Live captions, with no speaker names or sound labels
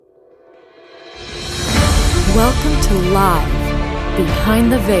Welcome to Live,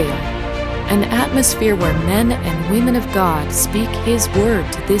 Behind the Veil, an atmosphere where men and women of God speak His word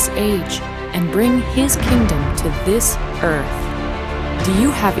to this age and bring His kingdom to this earth. Do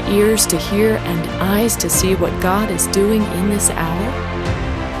you have ears to hear and eyes to see what God is doing in this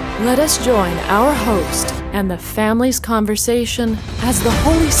hour? Let us join our host and the family's conversation as the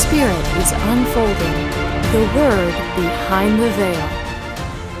Holy Spirit is unfolding the Word behind the veil.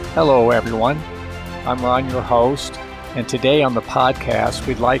 Hello, everyone. I'm Ron, your host, and today on the podcast,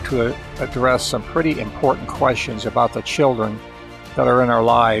 we'd like to address some pretty important questions about the children that are in our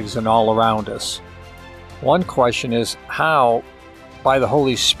lives and all around us. One question is, how, by the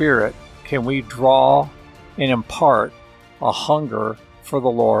Holy Spirit, can we draw and impart a hunger for the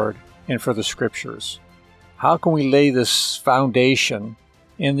Lord and for the Scriptures? How can we lay this foundation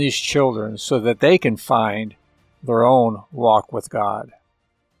in these children so that they can find their own walk with God?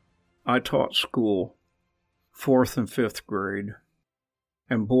 I taught school, 4th and 5th grade,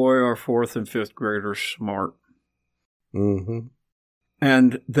 and boy, are 4th and 5th graders smart. Mm-hmm.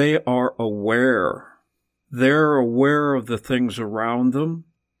 And they are aware. They're aware of the things around them.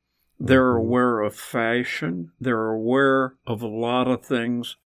 They're aware of fashion. They're aware of a lot of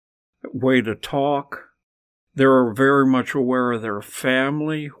things, way to talk. They're very much aware of their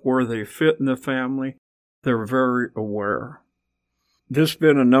family, where they fit in the family. They're very aware. This has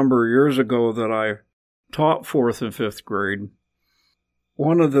been a number of years ago that I taught 4th and 5th grade.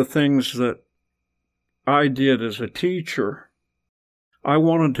 One of the things that I did as a teacher, I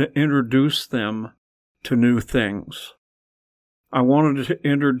wanted to introduce them to new things. I wanted to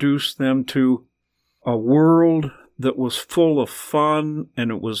introduce them to a world that was full of fun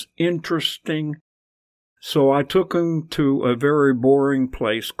and it was interesting. So I took them to a very boring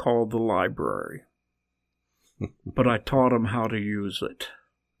place called the library. But I taught them how to use it.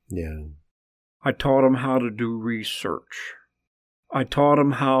 Yeah. I taught them how to do research. I taught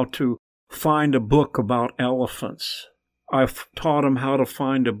them how to find a book about elephants. I taught them how to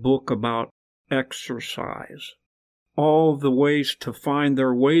find a book about exercise. All the ways to find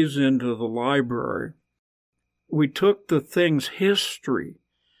their ways into the library. We took the things, history.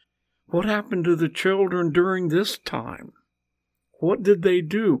 What happened to the children during this time? What did they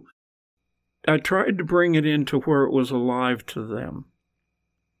do? I tried to bring it into where it was alive to them.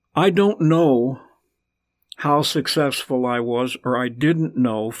 I don't know how successful I was, or I didn't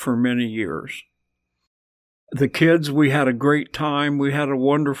know for many years. The kids, we had a great time. We had a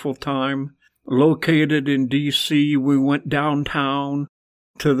wonderful time. Located in D.C., we went downtown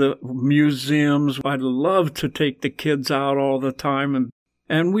to the museums. I'd love to take the kids out all the time,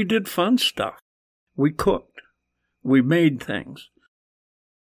 and we did fun stuff. We cooked. We made things.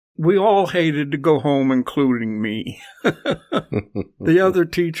 We all hated to go home, including me. The other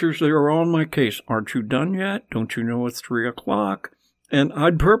teachers, they were on my case. Aren't you done yet? Don't you know it's 3 o'clock? And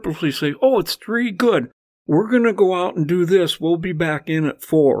I'd purposely say, oh, it's 3, good. We're going to go out and do this. We'll be back in at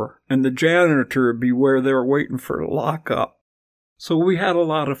 4. And the janitor would be where they were waiting for lockup. So we had a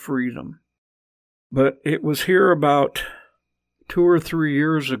lot of freedom. But it was here about 2 or 3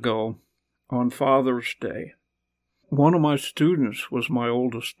 years ago on Father's Day. One of my students was my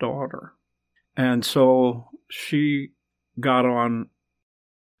oldest daughter. And so she got on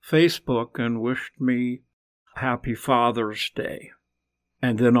Facebook and wished me Happy Father's Day.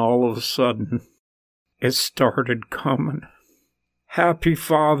 And then all of a sudden, it started coming. Happy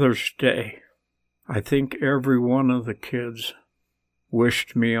Father's Day. I think every one of the kids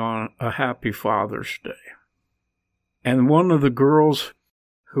wished me on a Happy Father's Day. And one of the girls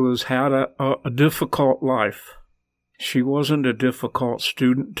who has had a difficult life, she wasn't a difficult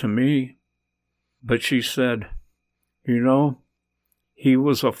student to me, but she said, you know, he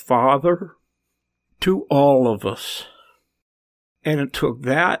was a father to all of us. And it took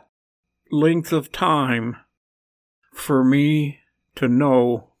that length of time for me to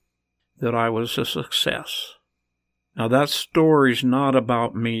know that I was a success. Now that story's not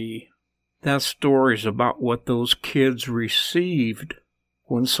about me. That story's about what those kids received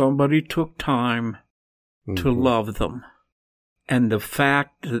when somebody took time to love them. And the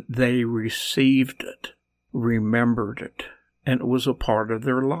fact that they received it, remembered it, and it was a part of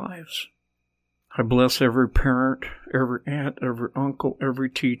their lives. I bless every parent, every aunt, every uncle, every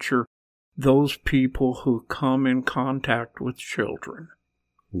teacher, those people who come in contact with children.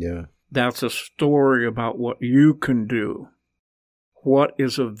 Yeah. That's a story about what you can do, what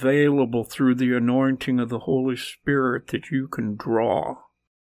is available through the anointing of the Holy Spirit that you can draw,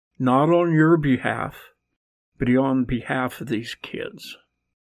 not on your behalf, but on behalf of these kids.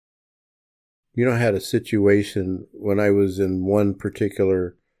 You know, I had a situation when I was in one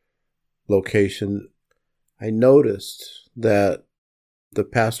particular location. I noticed that the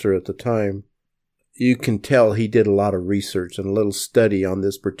pastor at the time, you can tell he did a lot of research and a little study on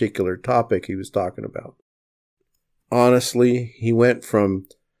this particular topic he was talking about. Honestly, he went from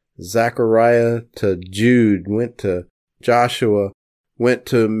Zechariah to Jude, went to Joshua, went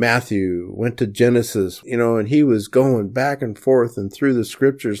to Matthew, went to Genesis, and he was going back and forth and through the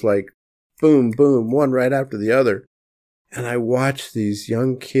scriptures like boom, boom, one right after the other. And I watched these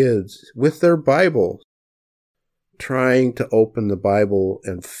young kids with their Bible trying to open the Bible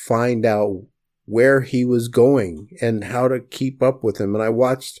and find out where he was going and how to keep up with him. And I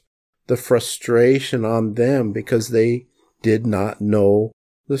watched the frustration on them because they did not know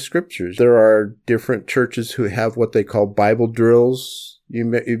the scriptures. There are different churches who have what they call Bible drills.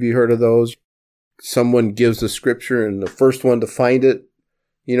 Have you heard of those? Someone gives the scripture and the first one to find it,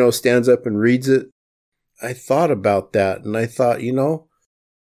 stands up and reads it. I thought about that and I thought,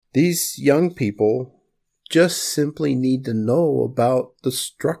 these young people just simply need to know about the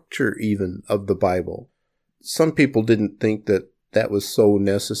structure even of the Bible. Some people didn't think that was so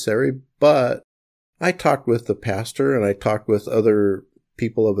necessary, but I talked with the pastor and I talked with other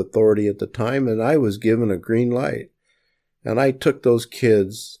people of authority at the time, and I was given a green light. And I took those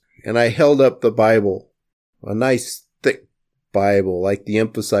kids and I held up the Bible, a nice thick Bible, like the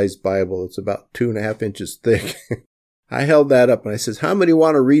Emphasized Bible. It's about 2.5 inches thick. I held that up and I said, how many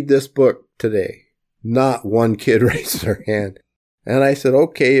want to read this book today? Not one kid raised their hand. And I said,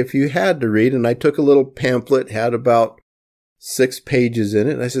 okay, if you had to read, and I took a little pamphlet, had about 6 pages in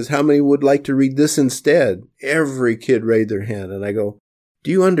it. And I says, how many would like to read this instead? Every kid raised their hand. And I go,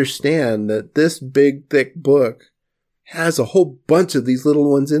 do you understand that this big, thick book has a whole bunch of these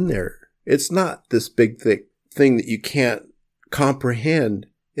little ones in there? It's not this big, thick thing that you can't comprehend.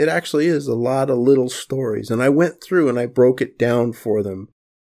 It actually is a lot of little stories. And I went through and I broke it down for them.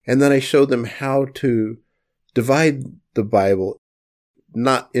 And then I showed them how to divide the Bible,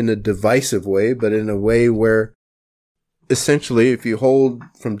 not in a divisive way, but in a way where essentially if you hold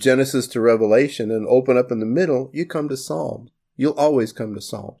from Genesis to Revelation and open up in the middle, you come to Psalms. You'll always come to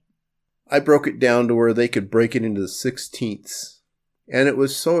Psalms. I broke it down to where they could break it into the 16ths. And it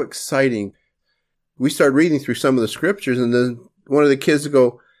was so exciting. We started reading through some of the scriptures, and then one of the kids would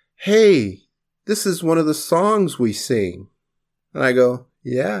go, hey, this is one of the songs we sing. And I go,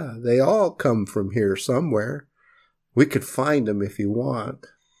 yeah, they all come from here somewhere. We could find them if you want.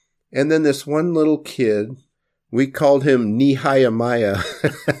 And then this one little kid, we called him Nehemiah.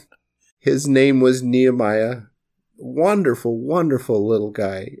 His name was Nehemiah. Wonderful, wonderful little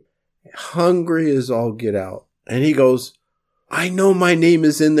guy. Hungry as all get out. And he goes, I know my name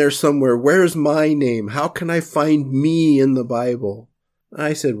is in there somewhere. Where's my name? How can I find me in the Bible?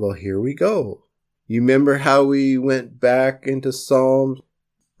 I said, well, here we go. You remember how we went back into Psalms?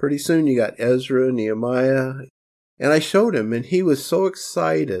 Pretty soon you got Ezra, Nehemiah. And I showed him, and he was so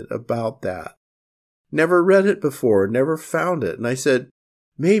excited about that. Never read it before, never found it. And I said,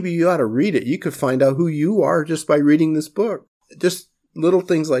 maybe you ought to read it. You could find out who you are just by reading this book. Just little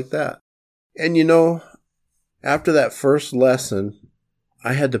things like that. And after that first lesson,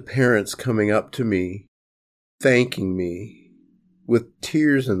 I had the parents coming up to me, thanking me with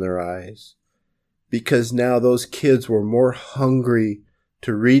tears in their eyes, because now those kids were more hungry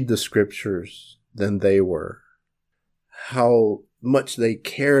to read the scriptures than they were. How much they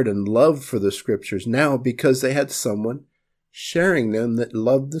cared and loved for the scriptures now because they had someone sharing them that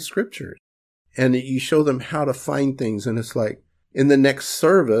loved the scriptures. And you show them how to find things, and it's like in the next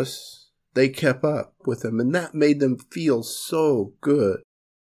service, they kept up with them, and that made them feel so good.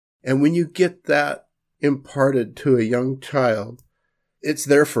 And when you get that imparted to a young child, it's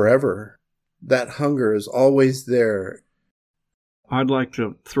there forever. That hunger is always there. I'd like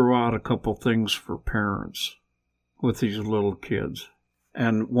to throw out a couple things for parents with these little kids.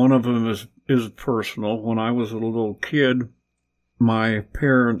 And one of them is personal. When I was a little kid, my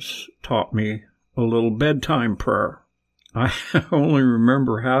parents taught me a little bedtime prayer. I only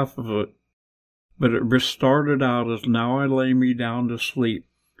remember half of it, but it started out as, now I lay me down to sleep,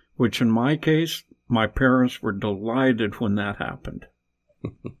 which in my case, my parents were delighted when that happened.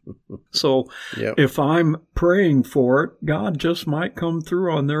 So yep. If I'm praying for it, God just might come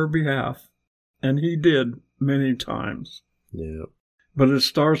through on their behalf. And he did many times. Yep. But it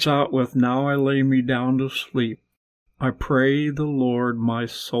starts out with, now I lay me down to sleep. I pray the Lord my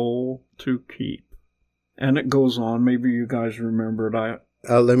soul to keep. And it goes on. Maybe you guys remember it.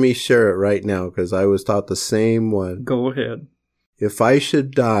 Let me share it right now, because I was taught the same one. Go ahead. If I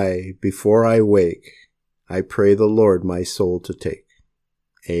should die before I wake, I pray the Lord my soul to take.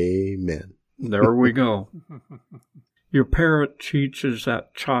 Amen. There we go. Your parent teaches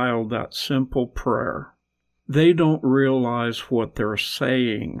that child that simple prayer. they don't realize what they're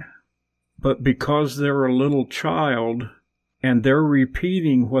saying. But because they're a little child and they're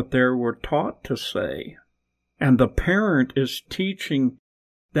repeating what they were taught to say, and the parent is teaching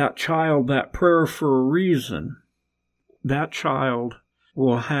that child that prayer for a reason, that child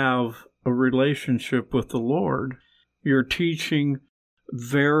will have a relationship with the Lord. You're teaching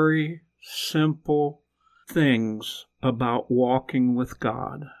very simple things about walking with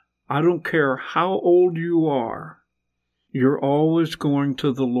God. I don't care how old you are, you're always going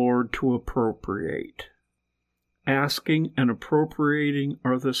to the Lord to appropriate. Asking and appropriating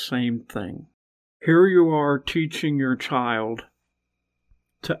are the same thing. Here you are teaching your child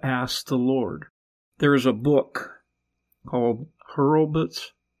to ask the Lord. There's a book called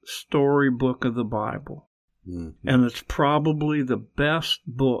Hurlbut's Storybook of the Bible. Mm-hmm. And it's probably the best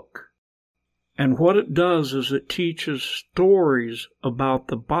book. And what it does is it teaches stories about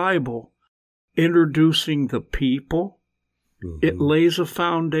the Bible, introducing the people. Mm-hmm. It lays a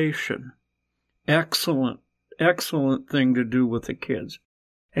foundation. Excellent thing to do with the kids.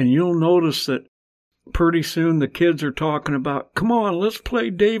 And you'll notice that pretty soon the kids are talking about, come on, let's play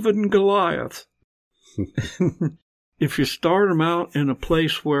David and Goliath. If you start them out in a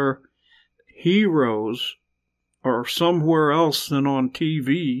place where heroes are somewhere else than on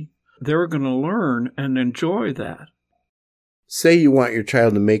TV, they're going to learn and enjoy that. Say you want your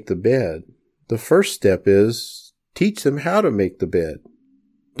child to make the bed. The first step is teach them how to make the bed.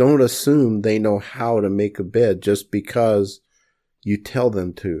 Don't assume they know how to make a bed just because you tell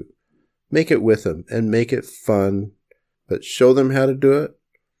them to. Make it with them and make it fun, but show them how to do it,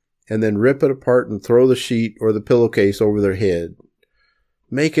 and then rip it apart and throw the sheet or the pillowcase over their head.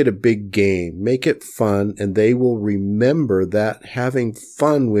 Make it a big game. Make it fun, and they will remember that having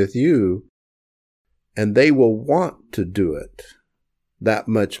fun with you, and they will want to do it that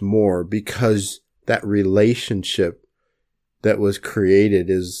much more because that relationship that was created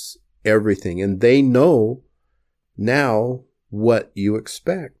is everything. And they know now what you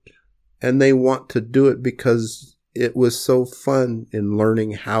expect, and they want to do it because it was so fun in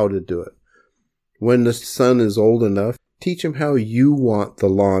learning how to do it. When the son is old enough, teach him how you want the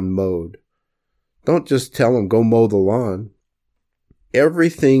lawn mowed. Don't just tell him, go mow the lawn.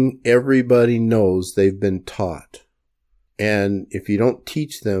 Everything everybody knows they've been taught. And if you don't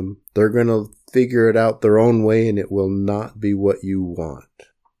teach them, they're going to figure it out their own way, and it will not be what you want.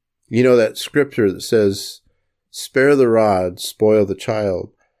 You know that scripture that says, spare the rod, spoil the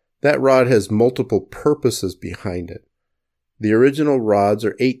child. That rod has multiple purposes behind it. The original rods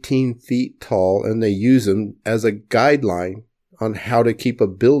are 18 feet tall, and they use them as a guideline on how to keep a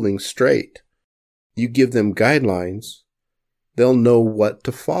building straight. You give them guidelines, they'll know what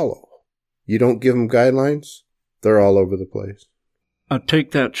to follow. You don't give them guidelines, they're all over the place.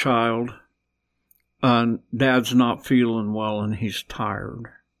 Take that child, Dad's not feeling well and he's tired.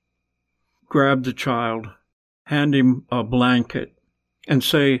 Grab the child, hand him a blanket, and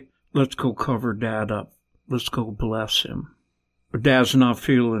say, let's go cover Dad up. Let's go bless him. Dad's not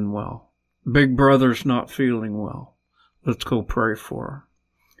feeling well. Big brother's not feeling well. Let's go pray for her.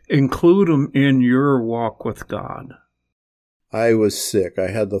 Include them in your walk with God. I was sick. I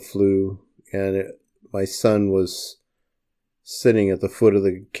had the flu, and my son was sitting at the foot of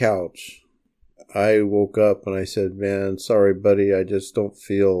the couch. I woke up and I said, man, sorry, buddy, I just don't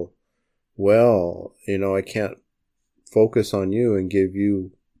feel well. I can't focus on you and give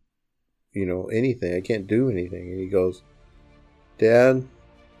you, anything. I can't do anything. And he goes, Dad,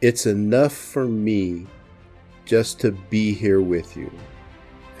 it's enough for me just to be here with you.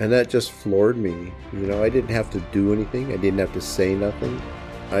 And that just floored me. I didn't have to do anything. I didn't have to say nothing.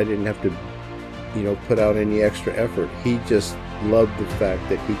 I didn't have to, put out any extra effort. He just loved the fact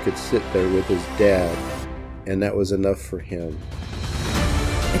that he could sit there with his dad, and that was enough for him.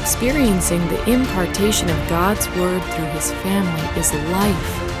 Experiencing the impartation of God's Word through His family is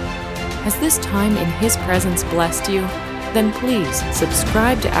life. Has this time in His presence blessed you? Then please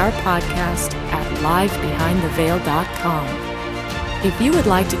subscribe to our podcast at livebehindtheveil.com. If you would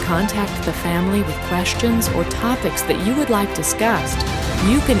like to contact the family with questions or topics that you would like discussed,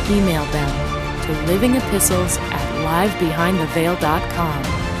 you can email them to livingepistles@livebehindtheveil.com.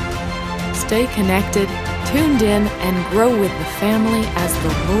 Stay connected, tuned in, and grow with the family as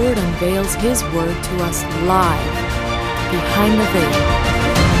the Lord unveils His Word to us live behind the veil.